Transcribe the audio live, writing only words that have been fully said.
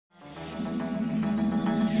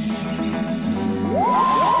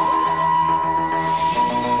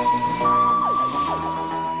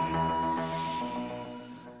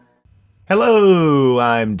Hello,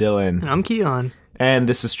 I'm Dylan. And I'm Keon. And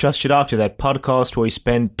this is Trust Your Doctor, that podcast where we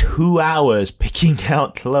spend 2 hours picking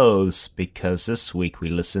out clothes, because this week we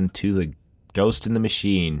listened to The Ghost in the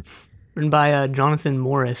Machine. Written by Jonathan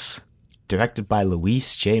Morris. Directed by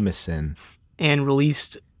Louise Jameson. And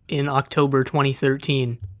released in October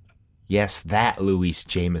 2013. Yes, that Louise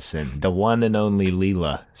Jameson. The one and only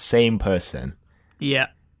Leela. Same person. Yeah.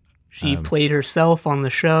 She played herself on the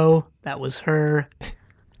show. That was her.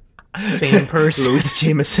 Same person. Louise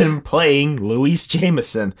Jameson playing Louise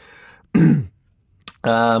Jameson.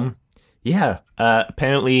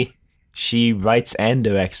 Apparently she writes and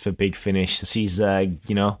directs for Big Finish. So she's,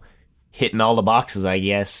 hitting all the boxes, I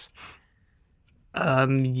guess.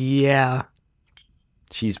 Yeah.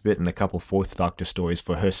 She's written a couple Fourth Doctor stories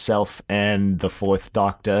for herself and the Fourth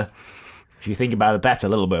Doctor. If you think about it, that's a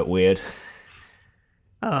little bit weird.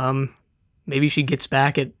 Maybe she gets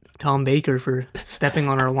back at Tom Baker for stepping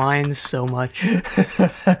on her lines so much.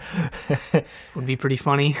 Would be pretty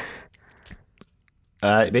funny.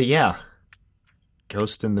 But yeah.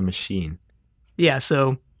 Ghost in the Machine. Yeah,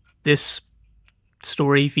 so this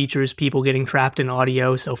story features people getting trapped in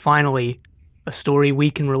audio, so finally, a story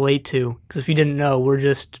we can relate to. Because if you didn't know, we're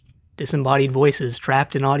just disembodied voices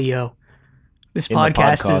trapped in audio. This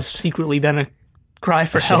podcast has secretly been a cry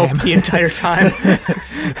for help the entire time.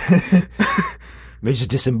 We're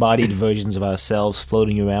just disembodied versions of ourselves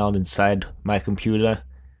floating around inside my computer,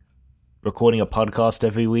 recording a podcast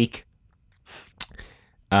every week.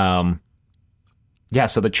 So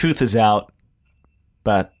the truth is out,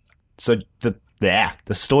 but so the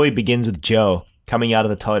story begins with Jo coming out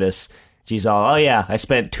of the TARDIS. She's all, "Oh yeah, I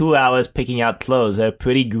spent 2 hours picking out clothes. They're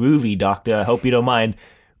pretty groovy, Doctor. I hope you don't mind."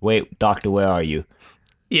 Wait, Doctor, where are you?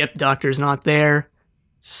 Yep, Doctor's not there.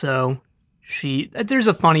 So there's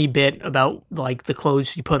a funny bit about like the clothes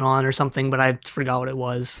she put on or something, but I forgot what it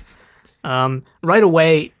was. Right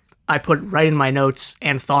away, I put right in my notes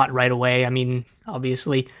and thought right away, I mean,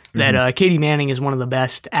 obviously, that Katie Manning is one of the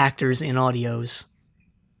best actors in audios.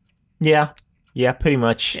 Yeah, pretty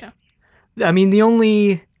much. Yeah. I mean, the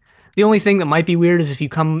only thing that might be weird is if you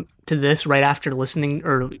come to this right after listening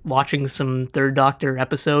or watching some Third Doctor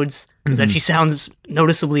episodes, is that she sounds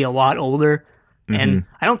noticeably a lot older. And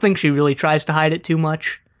I don't think she really tries to hide it too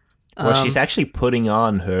much. Well, she's actually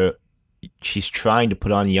she's trying to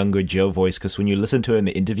put on a younger Jo voice, because when you listen to her in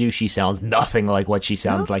the interview, she sounds nothing like what she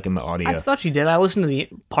sounds like in the audio. I thought she did. I listened to the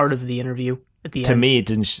part of the interview at the end. To me,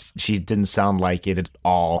 she didn't sound like it at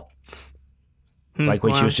all. Like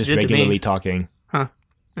when she was just regularly talking. Huh.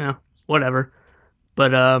 Yeah, whatever.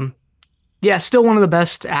 But, still one of the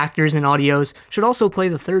best actors in audios. Should also play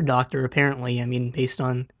the Third Doctor, apparently. I mean, based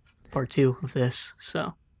on part 2 of this,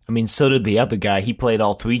 so. I mean, so did the other guy. He played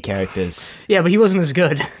all 3 characters. Yeah, but he wasn't as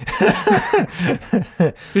good.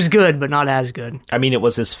 He was good, but not as good. I mean, it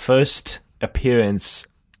was his first appearance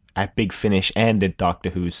at Big Finish and at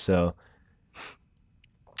Doctor Who, so.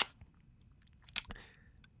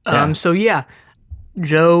 Yeah.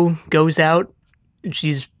 Jo goes out, and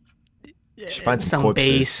she finds some corpses.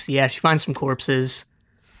 Base. Yeah, she finds some corpses.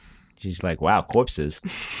 She's like, wow, corpses.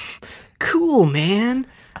 Cool, man.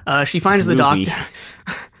 She finds the doctor.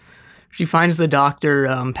 She finds the doctor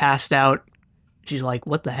passed out. She's like,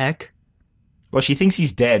 what the heck? Well, she thinks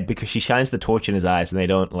he's dead because she shines the torch in his eyes and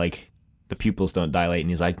the pupils don't dilate, and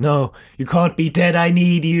he's like, no, you can't be dead, I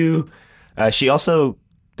need you. She also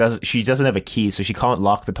doesn't have a key, so she can't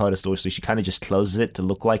lock the TARDIS door, so she kind of just closes it to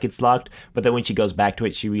look like it's locked, but then when she goes back to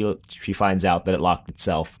it, she finds out that it locked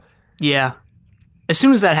itself. Yeah. As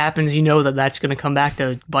soon as that happens, you know that that's going to come back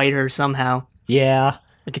to bite her somehow. Yeah.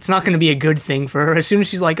 Like, it's not going to be a good thing for her. As soon as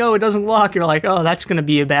she's like, oh, it doesn't lock, you're like, oh, that's going to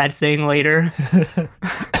be a bad thing later.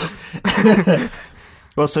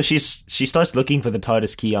 Well, so she starts looking for the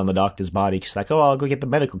TARDIS key on the doctor's body. She's like, oh, I'll go get the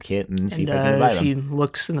medical kit and see if I can revive him. She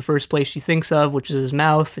looks in the first place she thinks of, which is his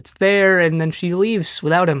mouth. It's there, and then she leaves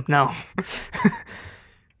without him. No.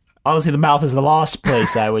 Honestly, the mouth is the last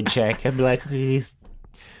place I would check. I'd be like,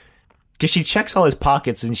 because she checks all his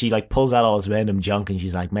pockets and she pulls out all his random junk, and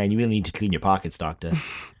she's like, man, you really need to clean your pockets, Doctor.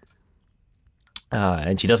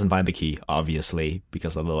 And she doesn't find the key, obviously,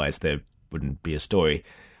 because otherwise there wouldn't be a story.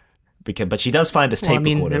 But she does find this tape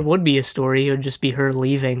recorder. There would be a story. It would just be her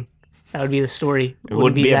leaving. That would be the story. It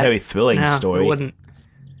wouldn't be a very thrilling story. It wouldn't.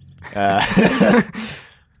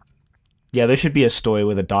 Yeah, there should be a story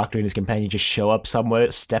where the Doctor and his companion just show up somewhere,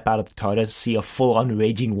 step out of the TARDIS, see a full-on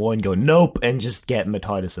raging war and go, nope, and just get in the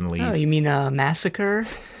TARDIS and leave. Oh, you mean a massacre?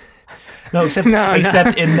 No, except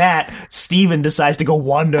in that, Steven decides to go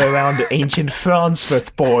wander around ancient France for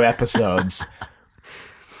 4 episodes.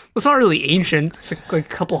 It's not really ancient. It's like a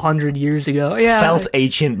couple hundred years ago. Yeah. Felt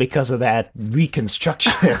ancient because of that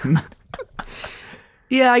reconstruction.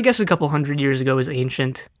 Yeah, I guess a couple hundred years ago is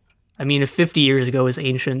ancient. I mean, if 50 years ago is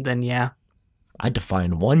ancient, then yeah. I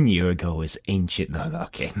define 1 year ago as ancient. No,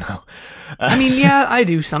 okay, no. I mean, yeah, I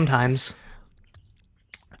do sometimes.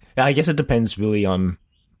 I guess it depends really on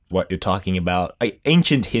what you're talking about.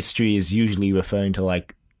 Ancient history is usually referring to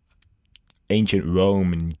like ancient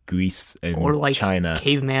Rome and Greece and Or like China.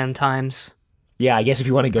 caveman times. Yeah, I guess if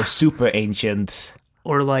you want to go super ancient.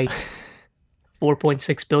 Or like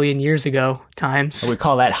 4.6 billion years ago times. We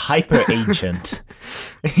call that hyper ancient.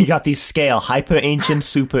 You got these scale: hyper ancient,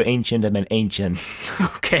 super ancient, and then ancient.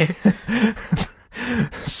 Okay.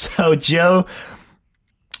 So Joe,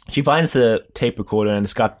 she finds the tape recorder and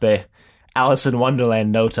it's got the Alice in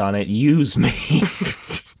Wonderland note on it. Use me.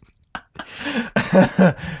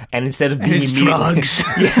 And instead of being drugs.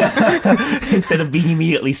 Yeah, instead of being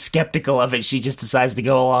immediately skeptical of it, she just decides to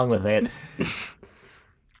go along with it.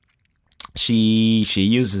 She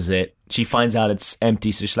uses it. She finds out it's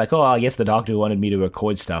empty, so she's like, "Oh, I guess the doctor wanted me to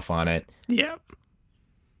record stuff on it." Yeah.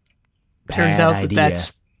 Bad Turns out idea. that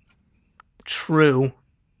that's true,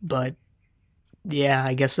 but yeah,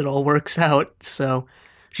 I guess it all works out. So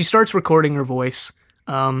she starts recording her voice.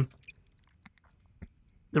 The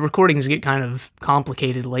recordings get kind of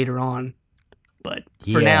complicated later on, but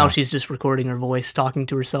for now she's just recording her voice, talking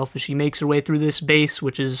to herself as she makes her way through this base,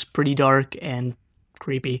 which is pretty dark and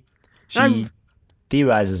creepy. She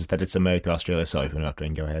theorizes that it's America, Australia. Sorry for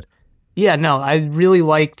interrupting. Go ahead. Yeah, no, I really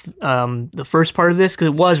liked the first part of this because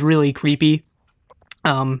it was really creepy,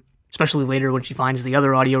 especially later when she finds the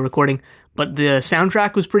other audio recording. But the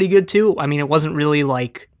soundtrack was pretty good too. I mean, it wasn't really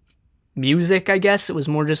like music, I guess. It was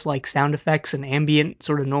more just like sound effects and ambient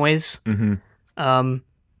sort of noise. Mm-hmm. And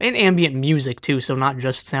ambient music too, so not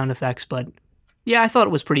just sound effects. But yeah, I thought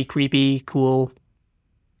it was pretty creepy, cool,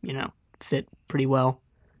 fit pretty well.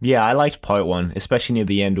 Yeah, I liked part one, especially near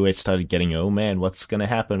the end where it started getting, oh man, what's going to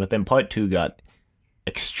happen? But then part two got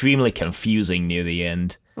extremely confusing near the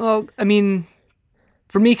end. Well, I mean,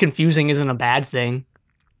 for me, confusing isn't a bad thing.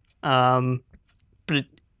 But it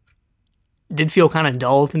did feel kind of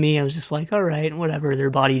dull to me. I was just like, all right, whatever, they're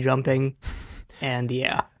body jumping. And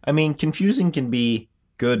yeah. I mean, confusing can be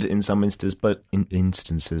good in some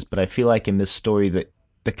instances, but I feel like in this story that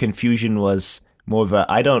the confusion was more of a,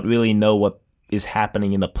 I don't really know what is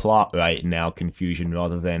happening in the plot right now confusion,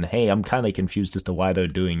 rather than, hey, I'm kind of confused as to why they're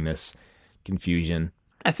doing this confusion.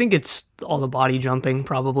 I think it's all the body jumping,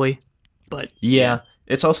 probably. But yeah.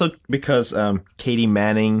 It's also because Katie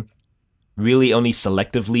Manning really only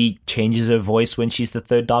selectively changes her voice when she's the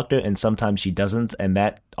third Doctor, and sometimes she doesn't, and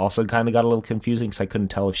that also kind of got a little confusing because I couldn't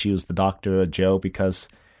tell if she was the Doctor or Joe, because...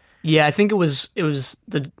 Yeah, I think it was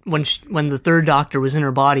when the third Doctor was in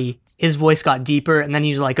her body, his voice got deeper, and then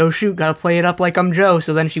he was like, oh shoot, gotta play it up like I'm Joe,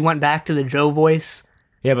 so then she went back to the Joe voice.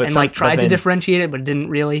 Yeah, but and tried to differentiate it, but didn't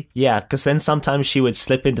really. Yeah, because then sometimes she would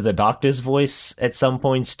slip into the Doctor's voice at some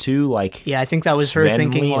points too. Like, yeah, I think that was her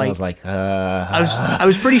thinking. Like, I was like, I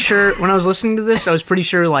was pretty sure when I was listening to this. I was pretty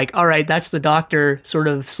sure, like, all right, that's the Doctor sort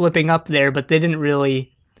of slipping up there, but they didn't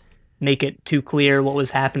really make it too clear what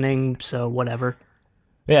was happening. So whatever.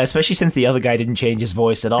 Yeah, especially since the other guy didn't change his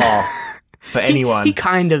voice at all for anyone. He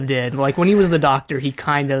kind of did. Like when he was the Doctor, he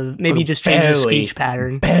kind of maybe just changed his speech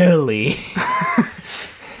pattern. Barely.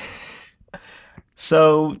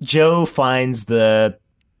 So Joe finds the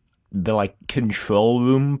like control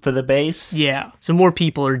room for the base. Yeah. So more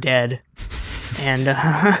people are dead. And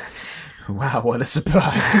wow, what a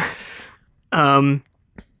surprise.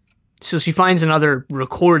 So she finds another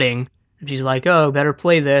recording and she's like, "Oh, better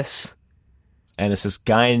play this." And it's this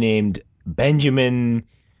guy named Benjamin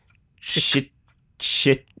Chicodo.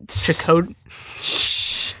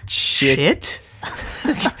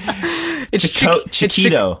 It's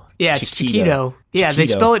Chiquito. Yeah, it's Chiquito. Yeah, they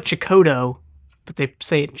spell it Chicodo, but they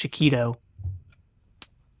say it Chiquito.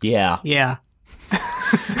 Yeah. Yeah.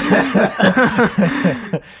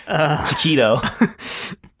 Chiquito.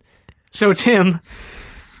 So it's him,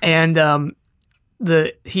 and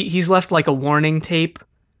he's left like a warning tape,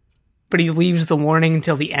 but he leaves the warning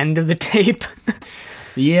until the end of the tape.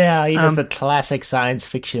 Yeah, he does the classic science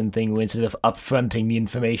fiction thing where instead of upfronting the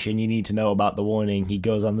information you need to know about the warning, he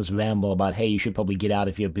goes on this ramble about, hey, you should probably get out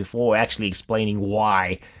of here before actually explaining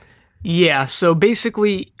why. Yeah, so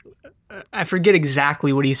basically, I forget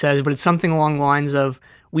exactly what he says, but it's something along the lines of,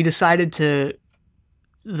 we decided to,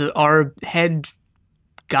 our head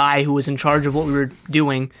guy who was in charge of what we were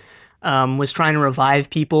doing was trying to revive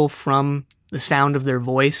people from the sound of their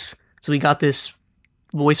voice. So we got this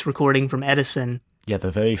voice recording from Edison. Yeah,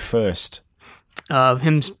 the very first. Of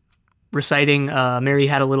him reciting Mary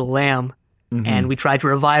Had a Little Lamb, and we tried to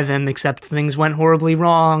revive him, except things went horribly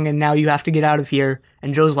wrong, and now you have to get out of here.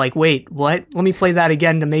 And Joe's like, wait, what? Let me play that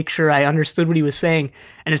again to make sure I understood what he was saying.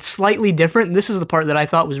 And it's slightly different. This is the part that I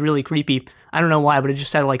thought was really creepy. I don't know why, but it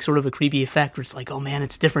just had like sort of a creepy effect where it's like, oh man,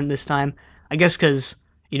 it's different this time. I guess because,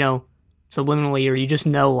 subliminally, or you just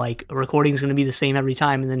know like a recording's going to be the same every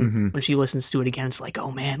time. And then when she listens to it again, it's like,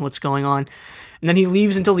 oh man, what's going on? And then he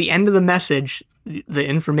leaves until the end of the message. The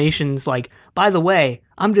information's like, by the way,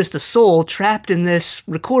 I'm just a soul trapped in this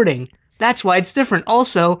recording. That's why it's different.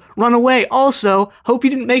 Also, run away. Also, hope you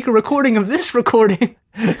didn't make a recording of this recording.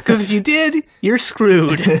 Because if you did, you're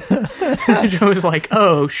screwed. Joe's like,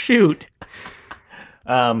 oh, shoot.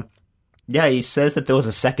 Yeah, he says that there was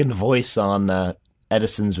a second voice on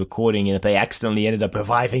Edison's recording, and that they accidentally ended up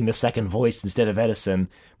reviving the second voice instead of Edison,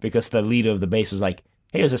 because the leader of the base was like,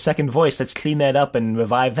 hey, there's a second voice, let's clean that up and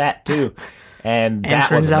revive that too. And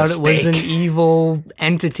that was a mistake. Turns out it was an evil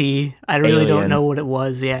entity. I really don't know what it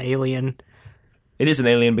was. Yeah, alien. It is an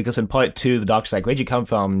alien, because in part 2, the doctor's like, where'd you come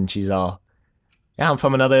from? And she's all, yeah, I'm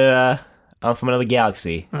from another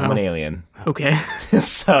galaxy. I'm an alien. Okay.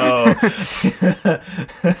 So,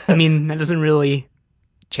 I mean, that doesn't really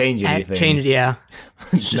change anything. Yeah.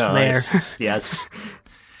 It's just there. Yes.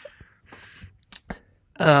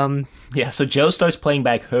 Yeah, so Joe starts playing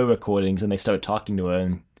back her recordings, and they start talking to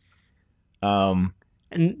her, and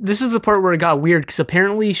this is the part where it got weird, because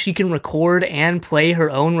apparently she can record and play her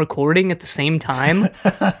own recording at the same time.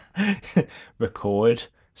 Record,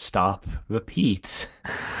 stop, repeat.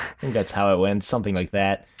 I think that's how it went, something like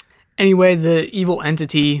that. Anyway, the evil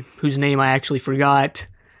entity, whose name I actually forgot.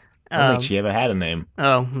 I don't think she ever had a name.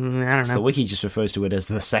 Oh, I don't know. So the wiki just refers to it as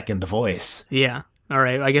the second voice. Yeah. All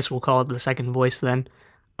right, I guess we'll call it the second voice then.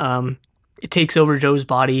 It takes over Joe's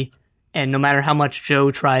body, and no matter how much Joe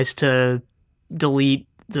tries to delete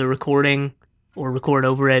the recording or record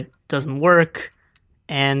over it, doesn't work.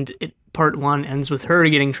 And part 1 ends with her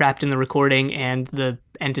getting trapped in the recording and the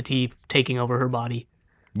entity taking over her body.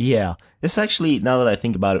 Yeah, this actually, now that I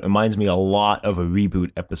think about it, reminds me a lot of a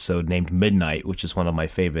reboot episode named Midnight, which is one of my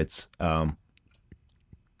favorites.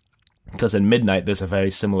 Because in Midnight, there's a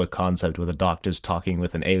very similar concept where the doctor's talking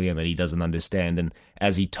with an alien that he doesn't understand, and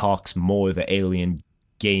as he talks more, the alien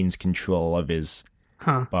gains control of his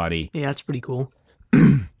body. Yeah, that's pretty cool.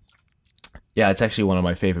 Yeah, it's actually one of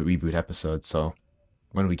my favorite reboot episodes, so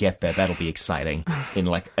when we get there, that'll be exciting in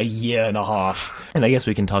like a year and a half. And I guess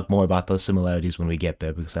we can talk more about those similarities when we get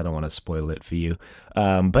there, because I don't want to spoil it for you.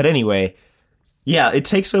 But anyway, yeah, it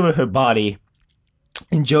takes over her body,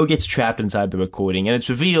 and Joe gets trapped inside the recording, and it's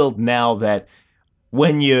revealed now that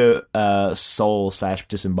when you're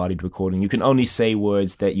soul/disembodied recording, you can only say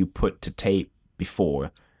words that you put to tape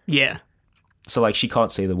before. Yeah. So, like, she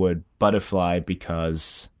can't say the word butterfly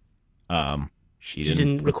because she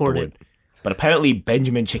didn't record it. But apparently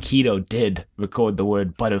Benjamin Chiquito did record the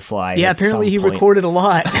word butterfly. Yeah, apparently he recorded a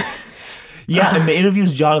lot. Yeah, in the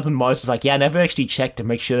interviews, Jonathan Mars was like, yeah, I never actually checked to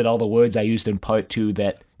make sure that all the words I used in part 2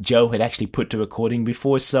 that Joe had actually put to recording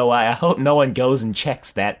before, so I hope no one goes and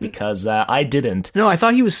checks that, because I didn't. No, I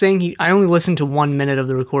thought he was saying I only listened to 1 minute of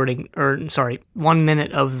the recording, 1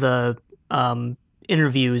 minute of the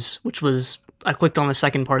interviews, which was, I clicked on the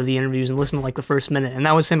second part of the interviews and listened to like the first minute, and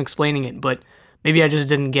that was him explaining it, but maybe I just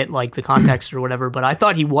didn't get like the context or whatever, but I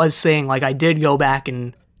thought he was saying like I did go back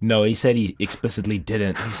and... No, he said he explicitly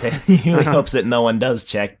didn't. He said he really hopes that no one does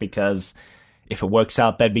check, because if it works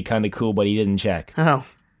out, that'd be kind of cool, but he didn't check. Oh,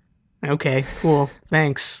 okay, cool,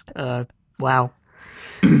 thanks. Wow.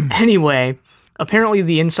 Anyway, apparently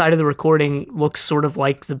the inside of the recording looks sort of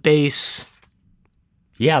like the base.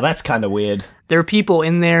 Yeah, that's kind of weird. There are people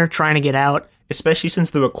in there trying to get out. Especially since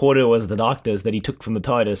the recorder was the doctor's that he took from the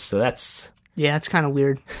TARDIS, so that's... Yeah, it's kind of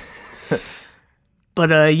weird.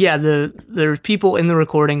 But yeah, there's people in the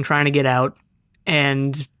recording trying to get out,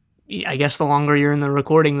 and I guess the longer you're in the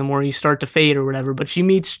recording, the more you start to fade or whatever. But she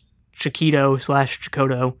meets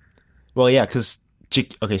Chiquito/Chikoto. Well, yeah, because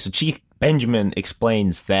Benjamin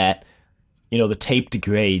explains that, the tape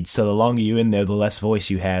degrades, so the longer you're in there, the less voice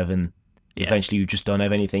you have, and eventually you just don't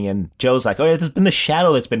have anything. And Joe's like, oh yeah, there's been the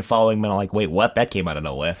shadow that's been following me. And I'm like, wait, what? That came out of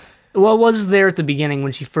nowhere. Well, it was there at the beginning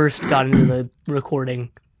when she first got into the recording,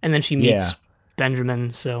 and then she meets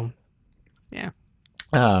Benjamin, so, yeah.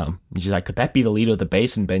 She's like, could that be the leader of the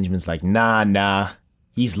base? And Benjamin's like, nah,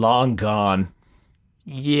 he's long gone.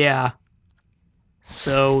 Yeah.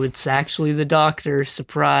 So it's actually the doctor,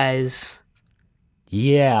 surprise.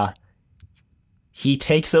 Yeah. He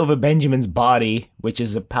takes over Benjamin's body, which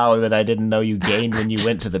is a power that I didn't know you gained when you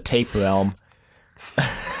went to the tape realm.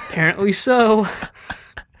 Apparently so.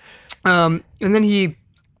 And then he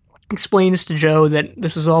explains to Joe that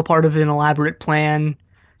this was all part of an elaborate plan.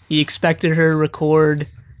 He expected her to record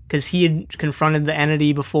because he had confronted the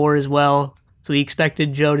entity before as well. So he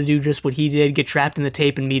expected Joe to do just what he did, get trapped in the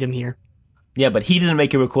tape and meet him here. Yeah, but he didn't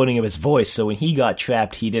make a recording of his voice, so when he got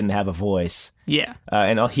trapped, he didn't have a voice. Yeah.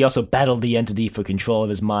 And he also battled the entity for control of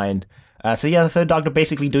his mind. So yeah, the Third Doctor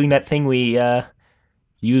basically doing that thing we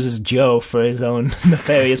uses Joe for his own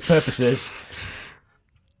nefarious purposes.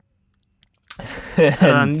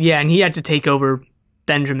 And he had to take over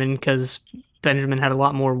Benjamin because Benjamin had a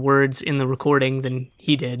lot more words in the recording than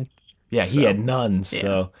he did. Yeah, he had none,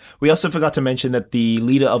 so... We also forgot to mention that the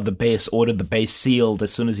leader of the base ordered the base sealed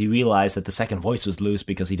as soon as he realized that the second voice was loose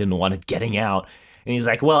because he didn't want it getting out. And he's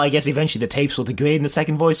like, well, I guess eventually the tapes will degrade and the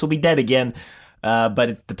second voice will be dead again.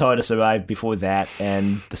 But the TARDIS arrived before that,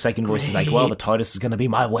 and the second voice is like, well, the TARDIS is going to be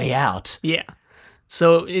my way out. Yeah.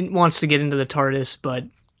 So it wants to get into the TARDIS, but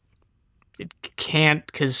it can't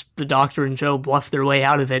because the Doctor and Joe bluff their way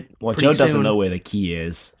out of it. Well, Joe doesn't know where the key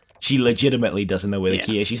is. She legitimately doesn't know where the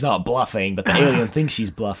key is. She's not bluffing, but the alien thinks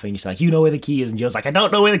she's bluffing. She's like, you know where the key is? And Joe's like, I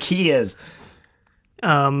don't know where the key is.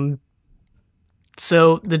 So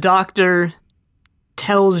the Doctor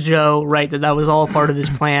tells Joe, right, that was all part of his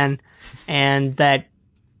plan, and that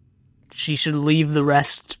she should leave the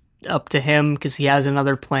rest up to him because he has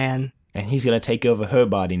another plan. And he's going to take over her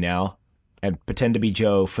body now and pretend to be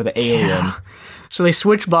Joe for the alien. Yeah. So they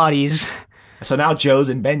switch bodies. So now Joe's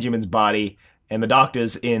in Benjamin's body, and the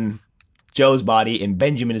Doctor's in Joe's body, and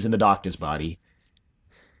Benjamin is in the Doctor's body.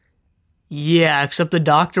 Yeah, except the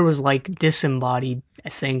Doctor was, like, disembodied, I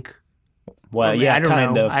think. Well, yeah, I don't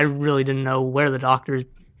kind know. of. I really didn't know where the Doctor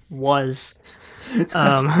was.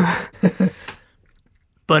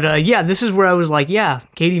 But, yeah, this is where I was like, yeah,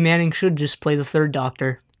 Katie Manning should just play the Third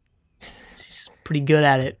Doctor. She's pretty good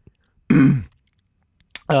at it.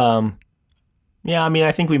 Yeah, I mean,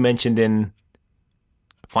 I think we mentioned in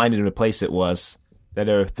Find and Replace It was that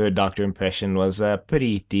her Third Doctor impression was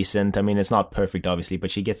pretty decent. I mean, it's not perfect, obviously, but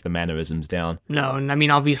she gets the mannerisms down. No, and I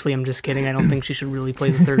mean, obviously, I'm just kidding. I don't think she should really play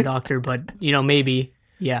the Third Doctor, but, you know, maybe.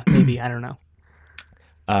 Yeah, maybe. I don't know.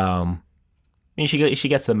 I mean, she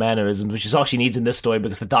gets the mannerisms, which is all she needs in this story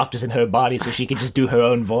because the Doctor's in her body, so she can just do her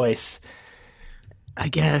own voice. I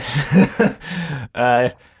guess.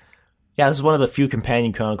 Yeah, this is one of the few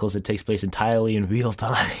companion chronicles that takes place entirely in real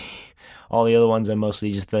time. All the other ones are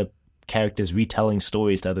mostly just the characters retelling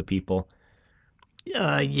stories to other people.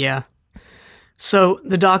 Yeah. So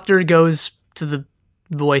the Doctor goes to the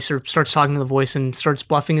voice, or starts talking to the voice, and starts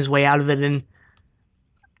bluffing his way out of it, and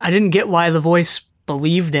I didn't get why the voice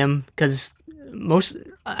believed him, because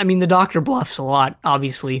the Doctor bluffs a lot,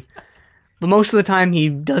 obviously. But most of the time he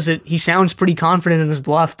does it, he sounds pretty confident in his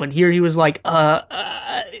bluff, but here he was like,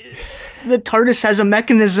 the TARDIS has a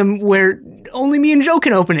mechanism where only me and Joe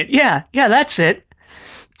can open it. Yeah, that's it.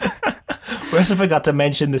 We also forgot to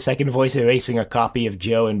mention the second voice erasing a copy of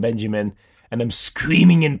Joe and Benjamin, and them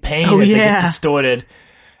screaming in pain as they get distorted.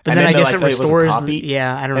 But then I guess it restores. I don't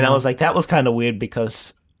know. And I was like, that was kind of weird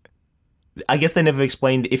because I guess they never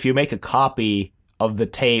explained if you make a copy of the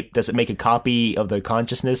tape, does it make a copy of their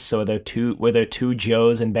consciousness? So were there two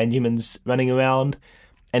Joes and Benjamins running around?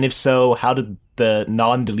 And if so, how did the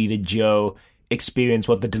non-deleted Joe experience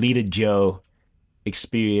what the deleted Joe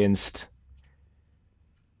experienced?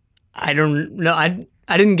 I don't know. I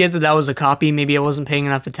didn't get that was a copy. Maybe I wasn't paying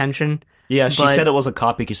enough attention. Yeah, she said it was a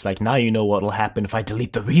copy because like, now you know what will happen if I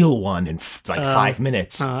delete the real one in 5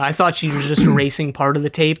 minutes. I thought she was just erasing part of the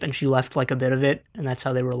tape and she left like a bit of it, and that's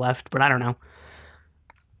how they were left, but I don't know.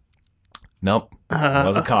 Nope, it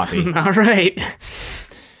was a copy. All right.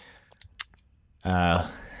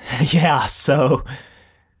 Yeah, so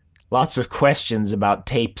lots of questions about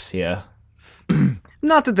tapes here.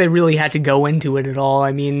 Not that they really had to go into it at all.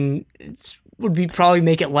 I mean, it would probably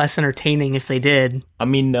make it less entertaining if they did. I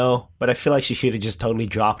mean, no, but I feel like she should have just totally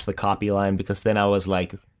dropped the copy line, because then I was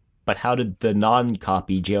like, but how did the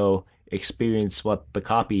non-copy Joe experience what the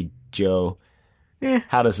copy Joe...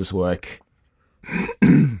 How does this work?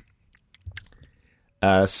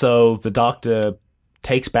 So the Doctor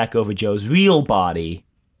takes back over Joe's real body,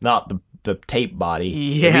 not the tape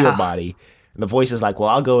body, the real body. And the voice is like, well,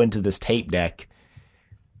 I'll go into this tape deck,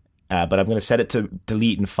 but I'm going to set it to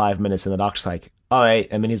delete in 5 minutes. And the Doctor's like, all right.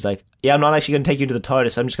 And then he's like, yeah, I'm not actually going to take you to the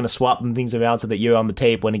TARDIS. I'm just going to swap them things around so that you're on the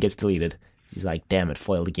tape when it gets deleted. He's like, damn it,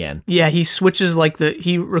 foiled again. Yeah, he switches,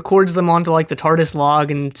 he records them onto, the TARDIS log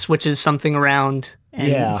and switches something around. And...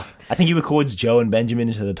 Yeah, I think he records Joe and Benjamin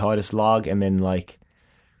into the TARDIS log, and then,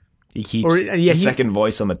 he keeps the second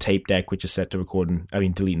voice on the tape deck, which is set to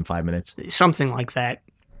delete in 5 minutes. Something like that.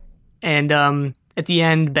 And at the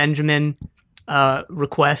end, Benjamin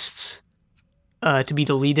requests to be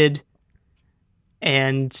deleted.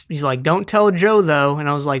 And he's like, don't tell Joe, though. And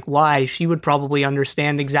I was like, why? She would probably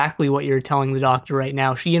understand exactly what you're telling the doctor right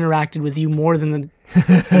now. She interacted with you more than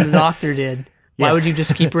the doctor did. Why Yeah. would you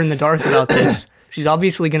just keep her in the dark about this? She's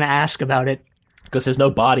obviously going to ask about it. Because there's no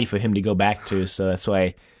body for him to go back to, so that's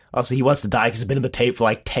why. Also, he wants to die because he's been in the tape for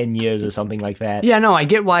like 10 years or something like that. Yeah, no, I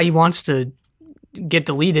get why he wants to get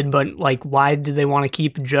deleted, but like, why do they want to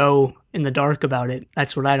keep Joe in the dark about it?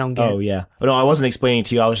 That's what I don't get. Oh, yeah. But no, I wasn't explaining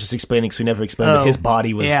to you. I was just explaining because we never explained that his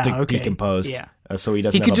body was decomposed. Yeah. So he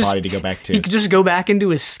doesn't have a body to go back to. He could just go back into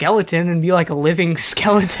his skeleton and be like a living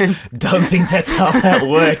skeleton. Don't think that's how that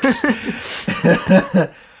works.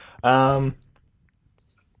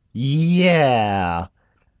 Yeah.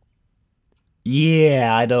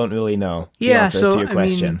 Yeah, I don't really know the answer to your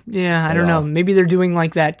question. I don't know. Maybe they're doing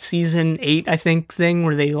like that season 8, I think, thing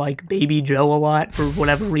where they like baby Joe a lot for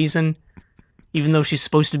whatever reason. Even though she's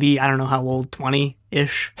supposed to be, I don't know how old,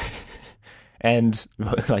 20-ish. And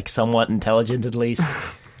like somewhat intelligent at least.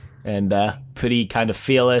 And pretty kind of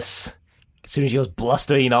fearless. As soon as she goes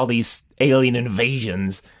blustering all these alien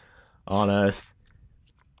invasions on Earth.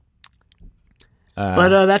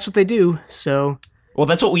 But that's what they do, so... Well,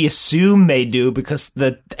 that's what we assume they do because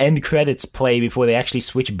the end credits play before they actually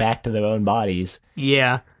switch back to their own bodies.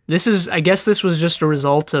 Yeah. I guess this was just a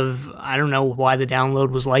result of, I don't know why the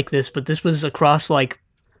download was like this, but this was across like,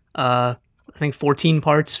 I think 14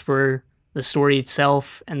 parts for the story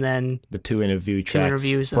itself, and then... The 2 interview tracks,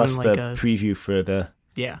 interviews, plus and then, the preview for the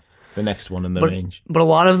next one in the range. But a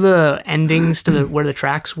lot of the endings to where the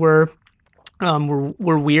tracks were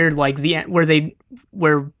weird, like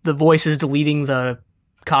where the voice is deleting the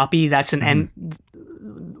copy. That's an end.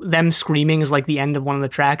 Them screaming is like the end of one of the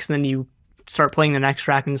tracks. And then you start playing the next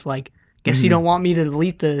track, and it's like, guess you don't want me to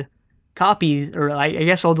delete the copy, or I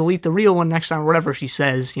guess I'll delete the real one next time, or whatever she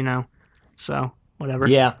says, So whatever.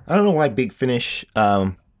 Yeah, I don't know why Big Finish.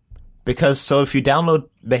 Because so if you download,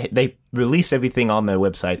 they release everything on their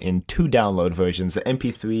website in 2 download versions: the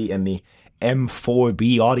MP3 and the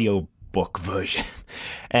M4B audio book version.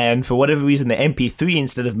 And for whatever reason, the MP3,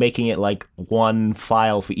 instead of making it like one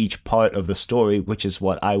file for each part of the story, which is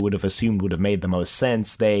what I would have assumed would have made the most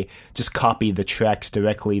sense, they just copy the tracks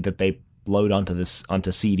directly that they load onto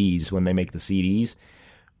CDs when they make the CDs.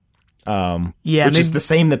 Which is the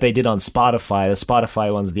same that they did on Spotify. The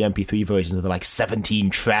Spotify ones, the MP3 versions, are like 17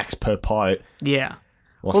 tracks per part. Yeah.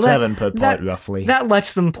 Well, 7 per part, roughly. That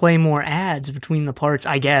lets them play more ads between the parts,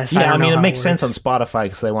 I guess. Yeah, I mean, it makes sense on Spotify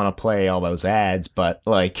because they want to play all those ads, but,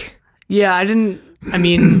 like... Yeah, I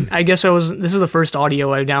guess this is the first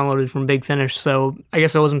audio I downloaded from Big Finish, so I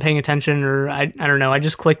guess I wasn't paying attention, or I don't know, I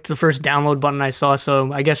just clicked the first download button I saw,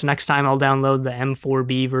 so I guess next time I'll download the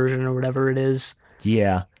M4B version or whatever it is.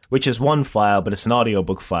 Yeah. Which is one file, but it's an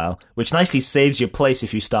audiobook file, which nicely saves your place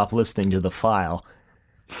if you stop listening to the file.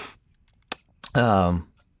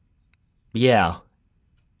 Yeah.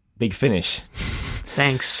 Big Finish.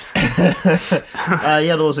 Thanks. There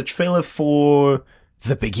was a trailer for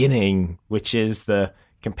The Beginning, which is the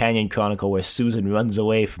companion chronicle where Susan runs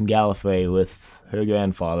away from Gallifrey with her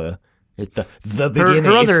grandfather. It's the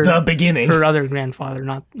beginning. It's the beginning. Her other grandfather,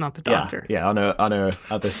 not the doctor. Yeah, on her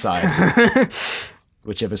other side.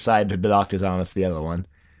 Whichever side the doctor's on, it's the other one.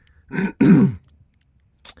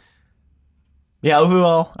 Yeah,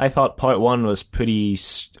 overall, I thought part 1 was a pretty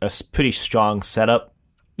strong setup.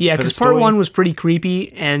 Yeah, because part 1 was pretty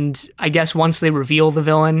creepy, and I guess once they reveal the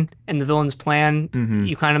villain and the villain's plan,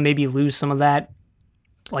 you kind of maybe lose some of that.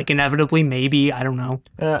 Like, inevitably, maybe, I don't know.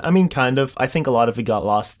 I mean, kind of. I think a lot of it got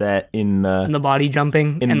lost in the body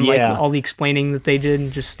jumping, like, all the explaining that they did,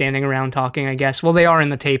 and just standing around talking, I guess. Well, they are in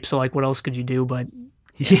the tape, so, like, what else could you do, but...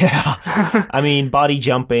 Yeah. I mean, body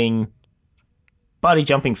jumping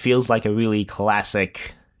feels like a really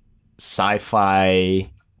classic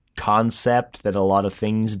sci-fi concept that a lot of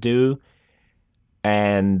things do.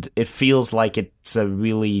 And it feels like it's a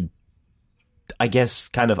really, I guess,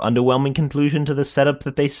 kind of underwhelming conclusion to the setup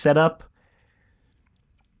that they set up.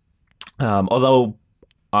 Although,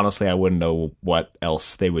 honestly, I wouldn't know what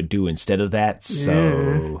else they would do instead of that,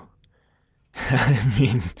 so... I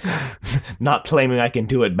mean, not claiming I can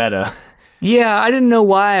do it better. Yeah, I didn't know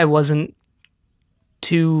why I wasn't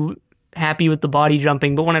too happy with the body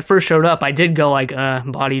jumping, but when it first showed up, I did go like,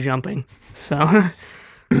 body jumping. So I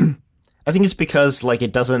think it's because like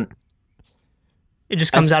it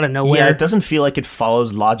just comes out of nowhere. Yeah, it doesn't feel like it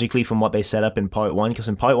follows logically from what they set up in part 1, because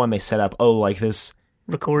in part 1 they set up, like this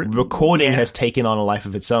recording has taken on a life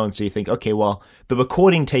of its own, so you think, okay, well, the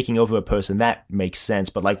recording taking over a person, that makes sense,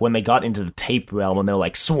 but like when they got into the tape realm and they're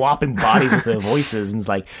like swapping bodies with their voices, and it's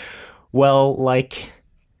like, Well, like,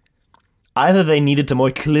 either they needed to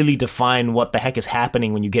more clearly define what the heck is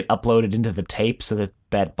happening when you get uploaded into the tape so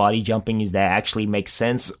that body jumping is that actually makes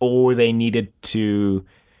sense, or they needed to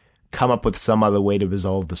come up with some other way to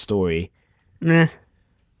resolve the story. Meh.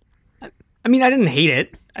 I mean, I didn't hate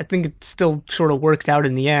it. I think it still sort of worked out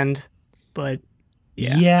in the end, but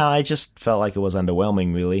Yeah, I just felt like it was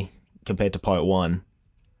underwhelming, really, compared to part one.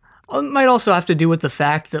 It might also have to do with the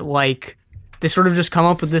fact that, like, they sort of just come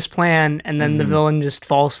up with this plan and then the villain just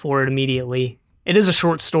falls for it immediately. It is a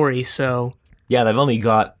short story, so... Yeah, they've only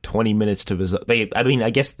got 20 minutes to resolve. I mean, I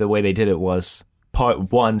guess the way they did it was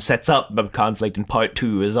part one sets up the conflict and part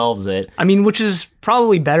two resolves it. I mean, which is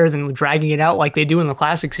probably better than dragging it out like they do in the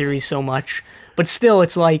classic series so much. But still,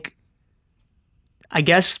 it's like... I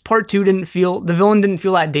guess part two the villain didn't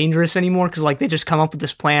feel that dangerous anymore because, like, they just come up with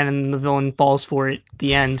this plan and the villain falls for it at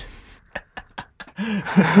the end.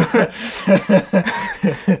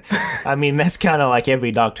 I mean, that's kind of like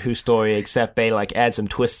every Doctor Who story, except they, like, add some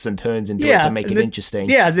twists and turns into it to make it interesting.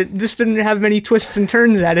 Yeah, this didn't have many twists and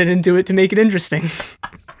turns added into it to make it interesting.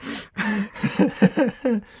 I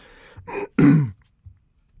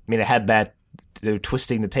mean, it had that, they were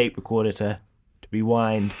twisting the tape recorder to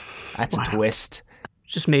rewind. That's a twist.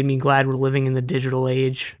 Just made me glad we're living in the digital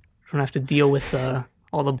age. I don't have to deal with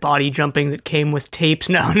all the body jumping that came with tapes.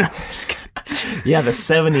 No. Just kidding. Yeah, the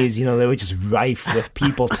 70s, they were just rife with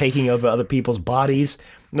people taking over other people's bodies.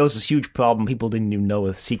 It was this huge problem. People didn't even know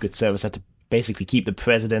the Secret Service had to basically keep the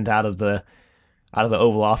president out of the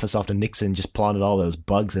Oval Office after Nixon just planted all those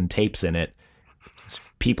bugs and tapes in it.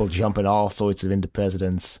 People jumping all sorts of into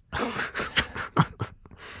presidents.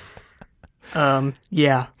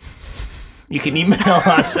 Yeah. You can email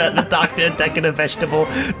us at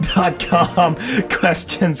thedoctor@decadentvegetable.com.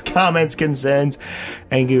 Questions, comments, concerns,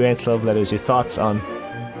 angry rants, love letters, your thoughts on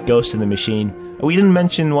Ghost in the Machine. We didn't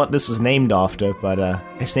mention what this was named after, but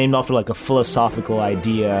it's named after like a philosophical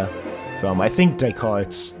idea from, I think,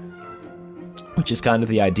 Descartes, which is kind of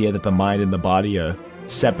the idea that the mind and the body are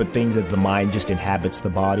separate things, that the mind just inhabits the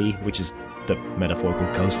body, which is the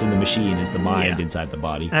metaphorical ghost in the machine is the mind inside the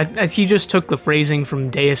body. He just took the phrasing from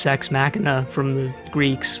Deus Ex Machina from the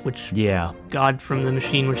Greeks, which God from the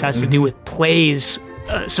machine, which has to do with plays,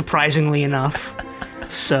 surprisingly enough.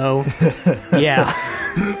 So, yeah.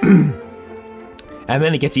 And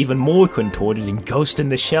then it gets even more contorted in Ghost in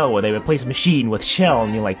the Shell, where they replace machine with shell,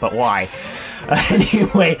 and you're like, but why?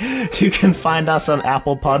 Anyway, you can find us on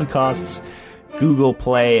Apple Podcasts, Google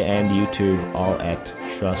Play, and YouTube, all at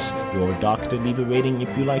Trust Your Doctor. Leave a rating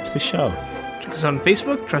if you liked the show. Check us out on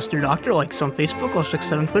Facebook, Trust Your Doctor, like us on Facebook, also check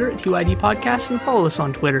us out on Twitter at 2ID Podcast, and follow us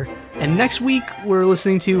on Twitter. And next week, we're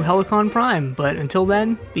listening to Helicon Prime, but until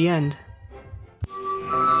then, the end.